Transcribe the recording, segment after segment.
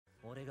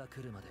I'm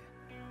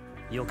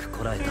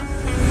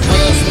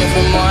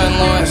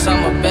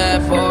a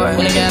bad boy.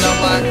 When I got no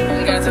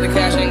money, got to the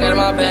cash and got in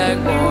my bag,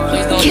 boy.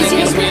 Please don't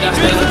think it's sweet, I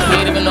stay with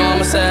sweet even though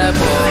I'm a sad boy.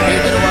 You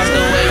better watch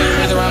the way you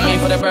breathe around me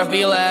for that breath be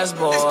your last,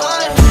 boy.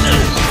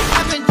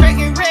 I've been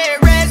drinking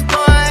red reds,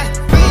 boy.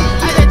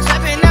 I been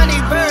trapping on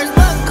these birds,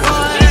 but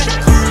coy.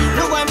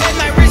 No one made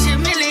my rich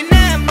 $1 million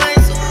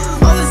months.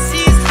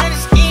 Overseas, kind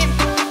of skin.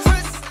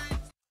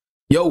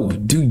 Yo,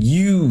 do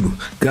you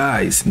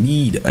guys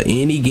need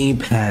any game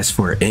pass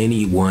for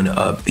any one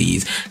of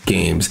these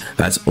games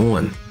that's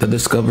on the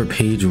Discover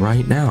page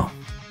right now?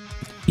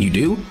 You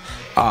do?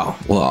 Oh,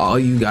 well, all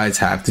you guys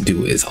have to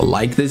do is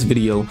like this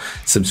video,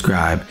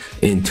 subscribe,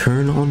 and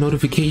turn on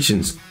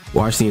notifications.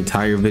 Watch the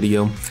entire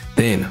video,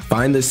 then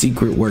find the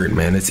secret word,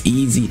 man. It's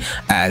easy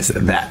as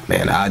that,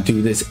 man. I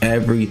do this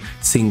every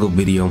single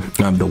video.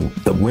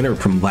 The winner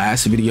from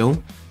last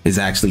video is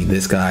actually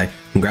this guy.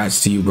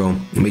 Congrats to you, bro.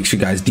 Make sure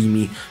you guys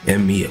DM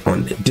me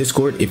on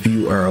Discord if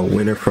you are a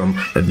winner from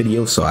a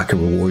video so I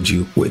can reward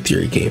you with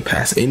your game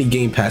pass. Any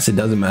game pass, it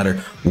doesn't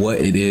matter what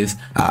it is,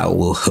 I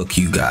will hook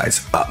you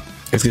guys up.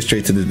 Let's get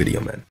straight to this video,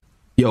 man.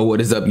 Yo,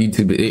 what is up,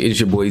 YouTube? It is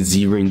your boy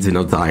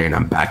XenoTy, and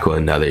I'm back with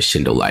another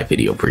Shindo live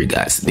video for you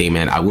guys. Today,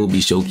 man, I will be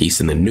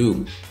showcasing the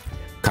new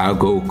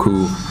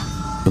KAGOKU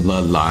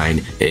Bloodline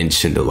in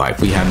Shindo Life.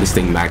 We have this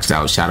thing maxed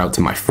out. Shout out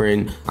to my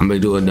friend. I'm gonna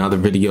do another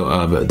video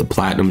of the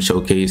platinum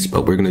showcase,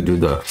 but we're gonna do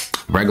the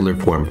regular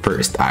form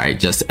first. Alright,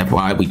 just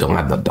FYI, we don't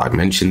have the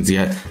dimensions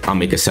yet. I'll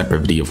make a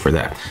separate video for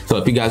that. So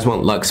if you guys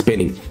want luck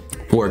spinning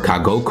for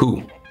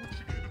KAGOKU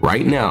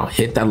right now,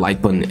 hit that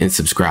like button and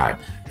subscribe.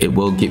 It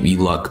will give you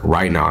luck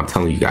right now. I'm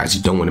telling you guys,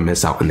 you don't want to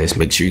miss out on this.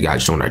 Make sure you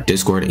guys join our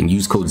Discord and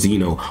use code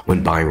Xeno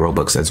when buying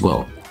Robux as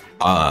well.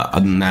 Other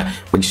than that,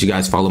 make sure you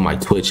guys follow my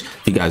Twitch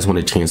if you guys want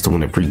a chance to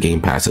win a free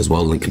game pass as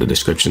well. Link in the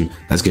description.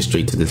 Let's get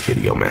straight to this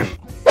video, man.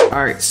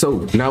 All right,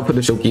 so now for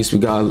the showcase, we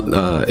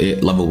got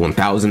it level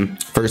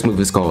 1000. First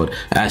move is called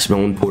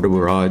Ashbone Portal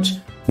Barrage,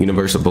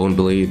 Universal Bone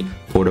Blade,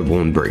 Portal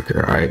Bone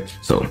Breaker. All right,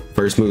 so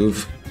first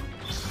move,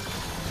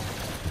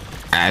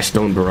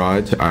 Ashstone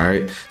Barrage. All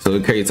right, so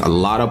it creates a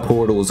lot of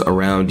portals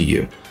around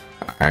you.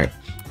 All right,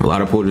 a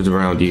lot of portals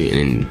around you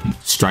and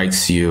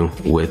strikes you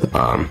with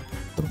the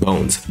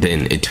bones.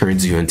 Then it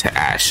turns you into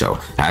ash, so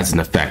it has an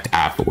effect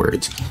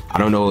afterwards. I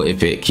don't know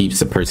if it keeps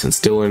the person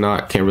still or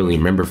not. Can't really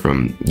remember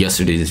from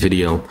yesterday's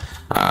video.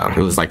 It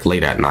was like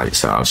late at night,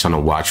 so I was trying to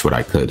watch what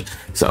I could.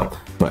 So,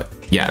 but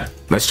yeah,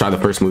 let's try the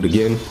first move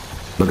again.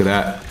 Look at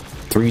that,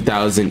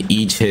 3000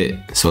 each hit,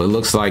 so it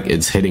looks like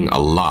it's hitting a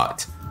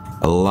lot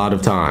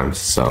of times.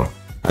 So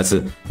that's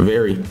a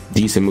very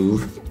decent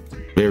move,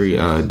 very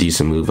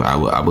decent move.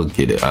 I would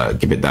give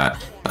it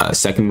that.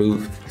 Second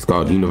move is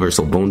called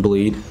Universal Bone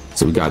Blade.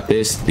 So we got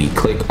this, the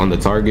click on the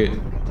target.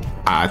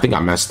 I think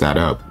I messed that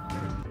up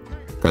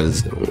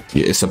because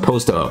it's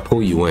supposed to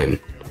pull you in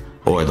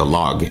or the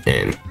log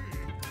in.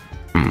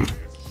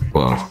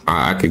 Well,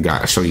 I could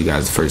show you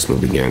guys the first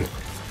move again.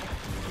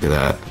 Look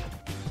at that.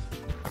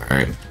 All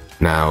right,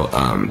 now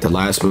the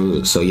last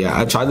move. So yeah,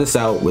 I tried this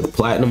out with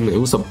platinum. It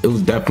was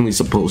definitely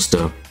supposed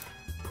to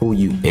pull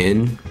you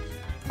in.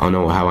 I don't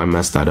know how I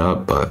messed that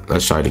up, but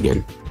let's try it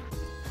again.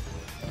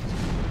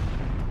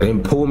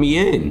 And pull me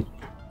in.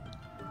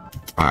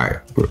 All right,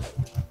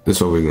 this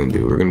is what we're gonna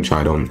do. We're gonna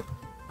try it on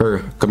her.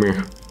 Come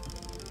here.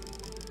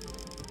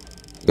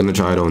 Gonna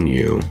try it on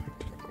you.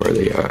 Where are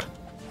they at?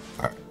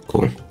 All right,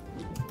 cool.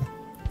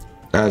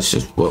 That's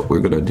just what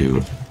we're gonna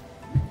do.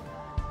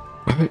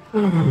 All right.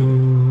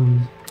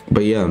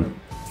 But yeah,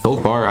 so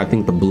far I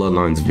think the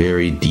Bloodline's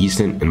very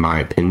decent in my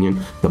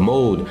opinion. The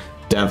mode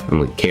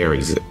definitely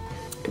carries it.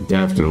 It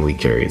definitely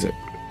carries it.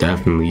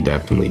 Definitely.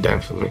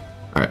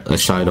 All right,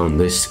 let's try it on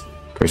this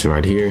person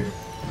right here.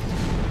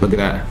 Look at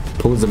that,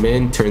 pulls them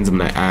in, turns them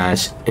to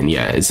ash, and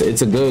yeah, it's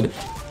a good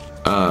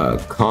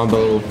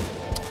combo.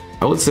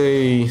 I would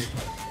say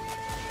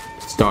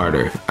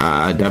starter.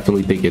 I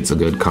definitely think it's a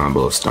good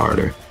combo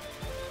starter,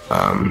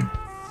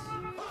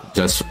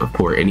 just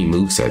for any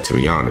moveset, to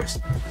be honest.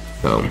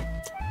 So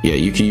yeah,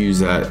 you can use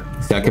that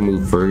second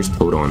move first.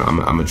 Hold on, I'm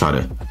gonna try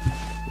to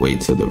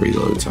wait till the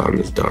reload time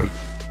is done.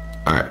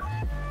 All right,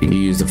 you can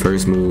use the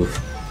first move.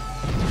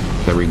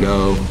 There we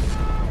go,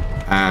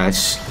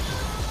 ash.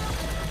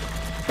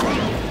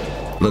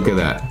 Look at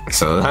that.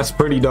 So that's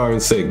pretty darn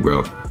sick,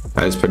 bro.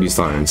 That is pretty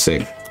darn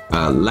sick.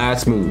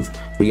 Last move,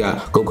 we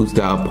got Goku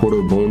style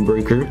Portal Bone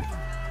Breaker.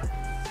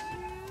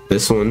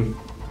 This one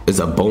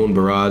is a bone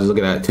barrage. Look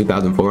at that,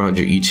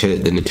 2400 each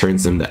hit, then it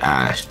turns them to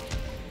ash.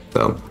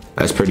 So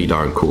that's pretty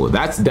darn cool.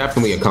 That's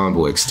definitely a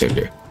combo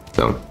extender.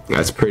 So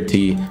that's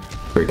pretty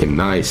freaking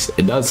nice.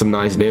 It does some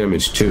nice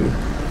damage too.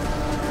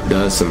 It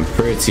does some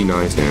pretty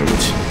nice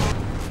damage.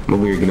 I'm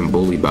over here getting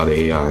bullied by the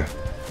AI. All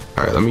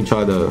right, let me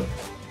try the,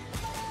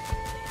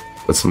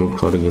 what's the move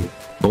called again?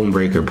 Bone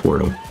Breaker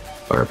Portal,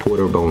 or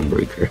Portal Bone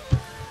Breaker.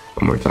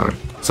 One more time.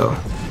 So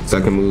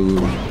second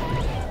move,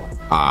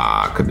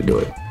 I couldn't do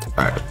it.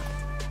 All right,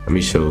 let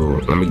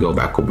me go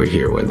back over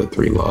here where the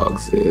 3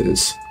 logs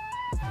is,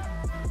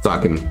 so I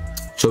can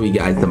show you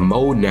guys the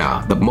mode now.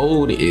 The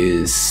mode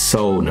is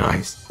so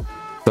nice.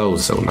 So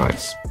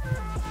nice.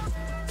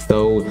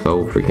 So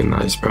freaking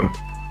nice, bro.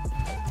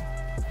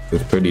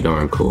 It's pretty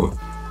darn cool.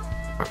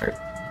 Alright.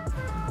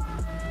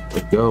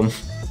 Let's go.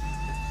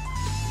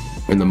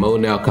 In the mode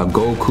now,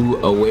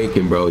 Kagoku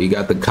Awaken, bro. You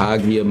got the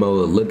Kaguya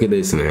mode. Look at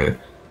this, man.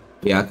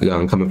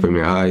 Byakugan coming from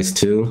your eyes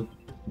too.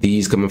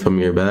 These coming from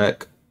your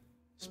back.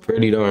 It's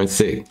pretty darn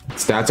sick.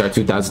 Stats are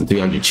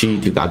 2,300 chi,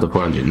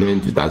 2,400 nin,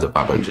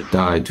 2,500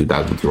 die,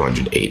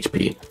 2,200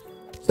 HP.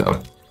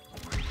 So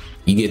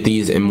you get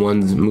these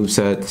M1's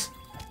movesets,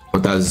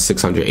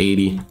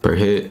 1,680 per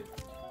hit.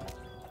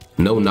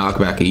 No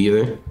knockback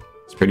either.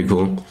 It's pretty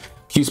cool.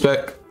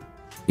 Q-Spec,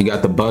 you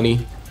got the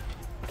bunny.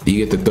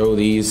 You get to throw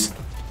these,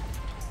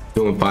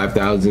 doing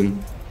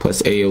 5,000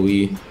 plus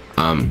AoE.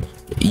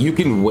 You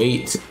can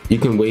wait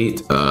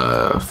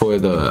for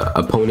the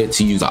opponent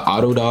to use an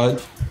auto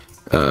dodge.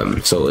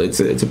 So it's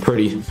a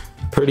pretty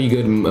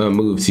good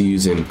move to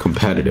use in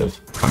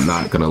competitive. I'm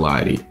not gonna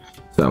lie to you.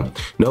 So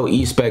no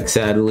E-Spec,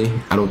 sadly.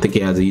 I don't think he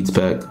has an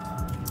E-Spec.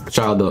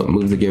 Child up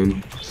moves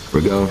again.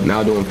 Here we go.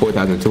 Now doing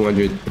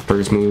 4,200 the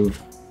first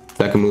move.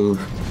 Second move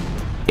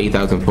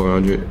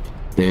 8,400.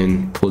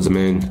 Then pulls him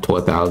in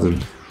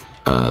 12,000.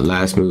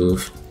 Last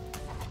move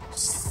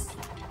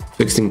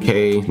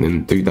 16k,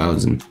 then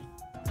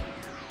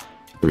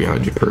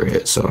 3,300 per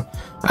hit. So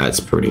that's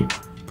pretty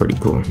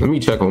cool. Let me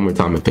check one more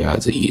time if it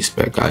has an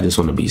E-Spec. I just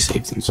want to be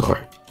safe and sorry.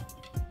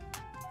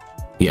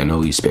 Yeah,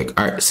 no E-Spec.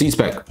 All right,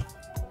 C-Spec.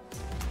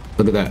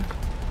 Look at that.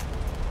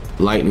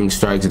 Lightning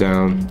strikes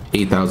down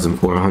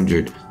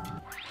 8,400.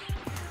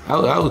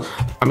 I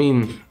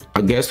mean,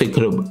 I guess they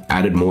could have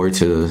added more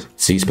to the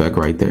C-Spec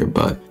right there,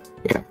 but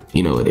yeah,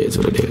 you know, it is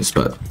what it is.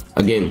 But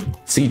again,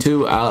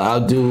 C2,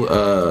 I'll do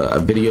a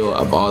video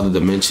of all the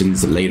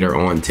dimensions later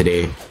on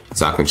today,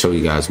 so I can show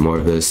you guys more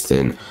of this.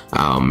 Then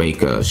I'll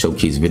make a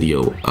showcase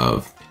video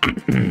of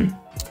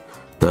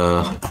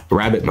the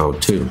rabbit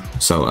mode too.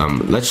 So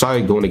let's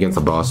try going against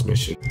the boss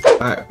mission. All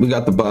right, we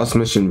got the boss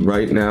mission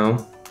right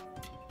now,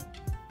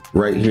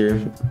 right here.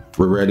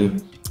 We're ready.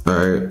 All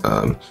right,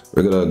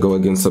 we're gonna go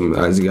against some,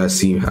 as you guys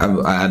see,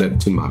 I added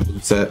to my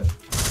set,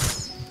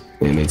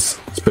 and it's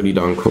pretty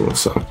darn cool.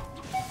 So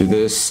do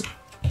this.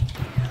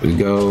 We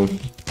go.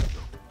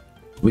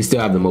 We still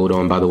have the mode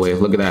on, by the way.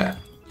 Look at that.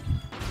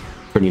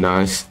 Pretty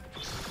nice.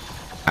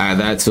 Add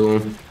that to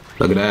him.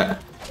 Look at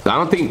that. So I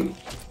don't think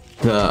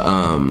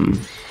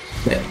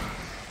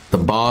the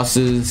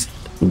bosses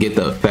get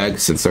the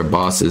effects, since they're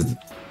bosses.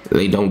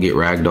 They don't get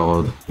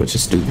ragdolled, which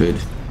is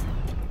stupid.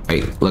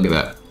 Hey, look at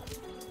that.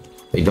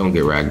 They don't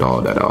get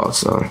ragdolled at all,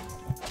 so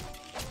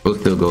we'll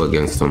still go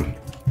against them.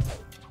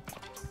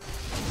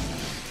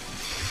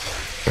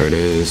 There it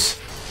is.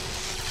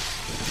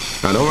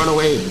 Now don't run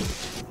away.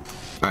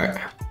 All right,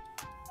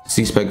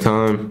 C-Spec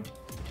time.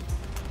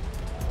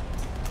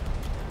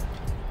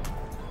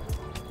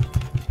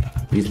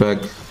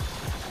 C-Spec.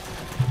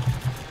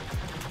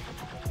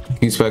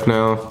 C-Spec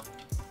now.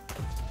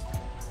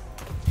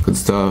 Good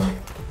stuff.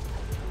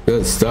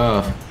 Good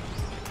stuff.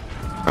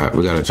 All right,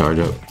 we gotta charge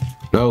up.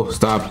 No,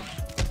 stop.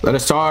 Let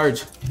us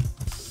charge.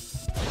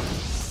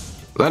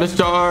 Let us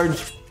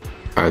charge.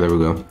 All right, there we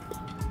go.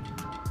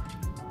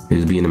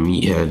 He's being a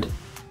meathead.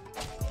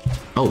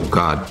 Oh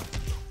God.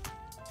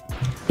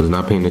 Was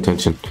not paying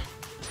attention.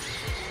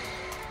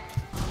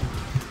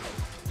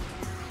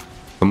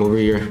 Come over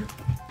here.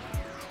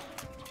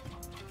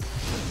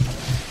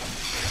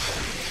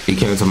 He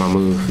canceled my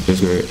move. That's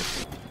great.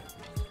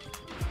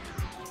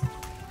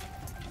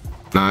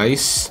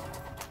 Nice.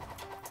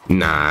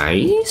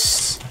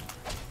 Nice.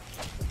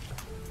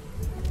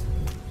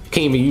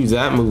 Can't even use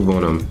that move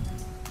on him.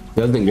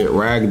 Doesn't get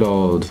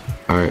ragdolled.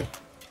 All right.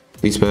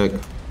 C-Spec.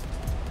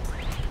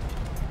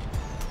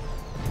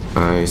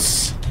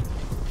 Nice.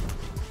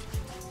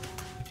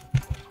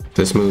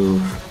 This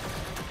move.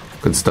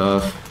 Good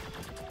stuff.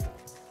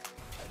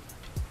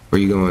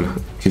 Where you going?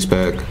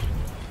 Q-Spec.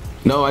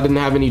 No, I didn't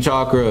have any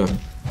chakra.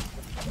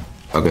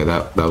 Okay,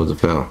 that was a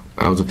fail.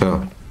 That was a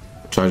fail.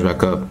 Charge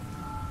back up.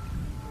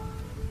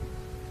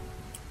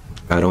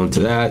 Add on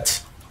to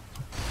that.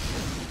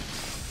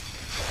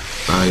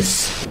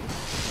 Nice.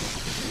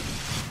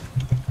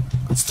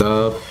 Good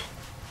stuff.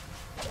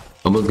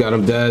 Almost got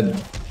him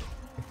dead.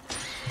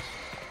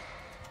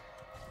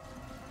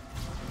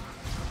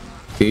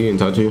 He didn't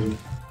touch you?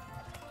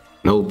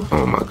 Nope.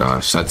 Oh my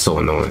gosh, that's so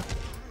annoying.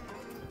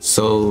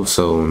 So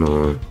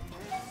annoying.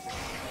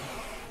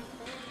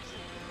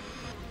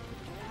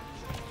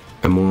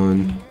 I'm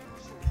on.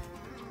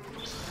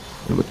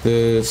 And with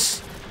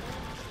this.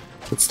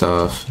 Good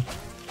stuff.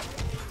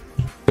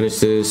 Finish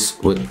this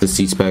with the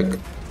C-Spec.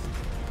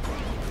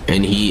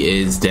 And he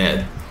is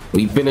dead.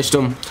 We finished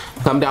him.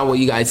 Comment down what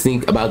you guys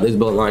think about this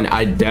bloodline.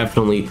 I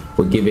definitely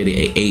would give it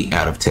an 8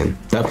 out of 10.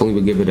 Definitely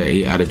would give it an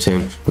 8 out of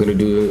 10. We're gonna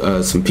do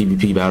some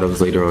PvP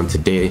battles later on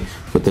today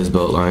with this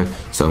bloodline.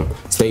 So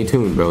stay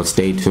tuned, bro.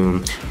 Stay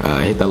tuned.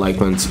 Hit that like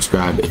button,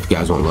 subscribe if you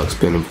guys want luck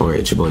spinning for it.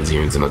 It's your boy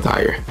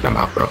XenoTy. And I'm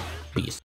out, bro. Peace.